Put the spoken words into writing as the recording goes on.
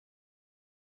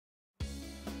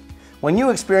When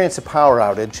you experience a power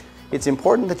outage, it's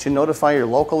important that you notify your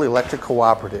local electric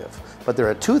cooperative, but there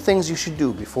are two things you should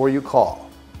do before you call.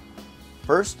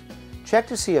 First, check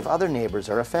to see if other neighbors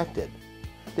are affected.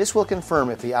 This will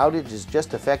confirm if the outage is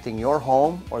just affecting your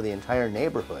home or the entire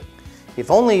neighborhood.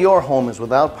 If only your home is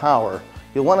without power,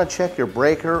 you'll want to check your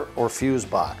breaker or fuse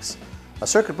box. A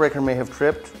circuit breaker may have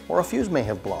tripped or a fuse may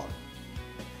have blown.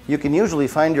 You can usually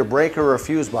find your breaker or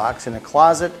fuse box in a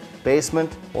closet,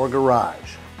 basement, or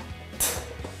garage.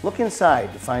 Look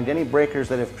inside to find any breakers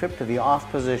that have tripped to the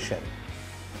off position.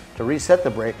 To reset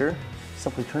the breaker,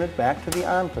 simply turn it back to the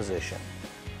on position.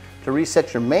 To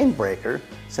reset your main breaker,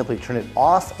 simply turn it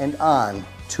off and on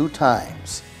 2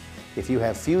 times. If you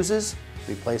have fuses,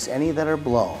 replace any that are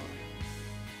blown.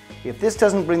 If this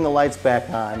doesn't bring the lights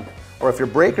back on, or if your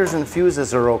breakers and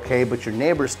fuses are okay but your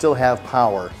neighbors still have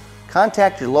power,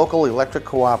 contact your local electric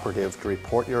cooperative to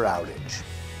report your outage.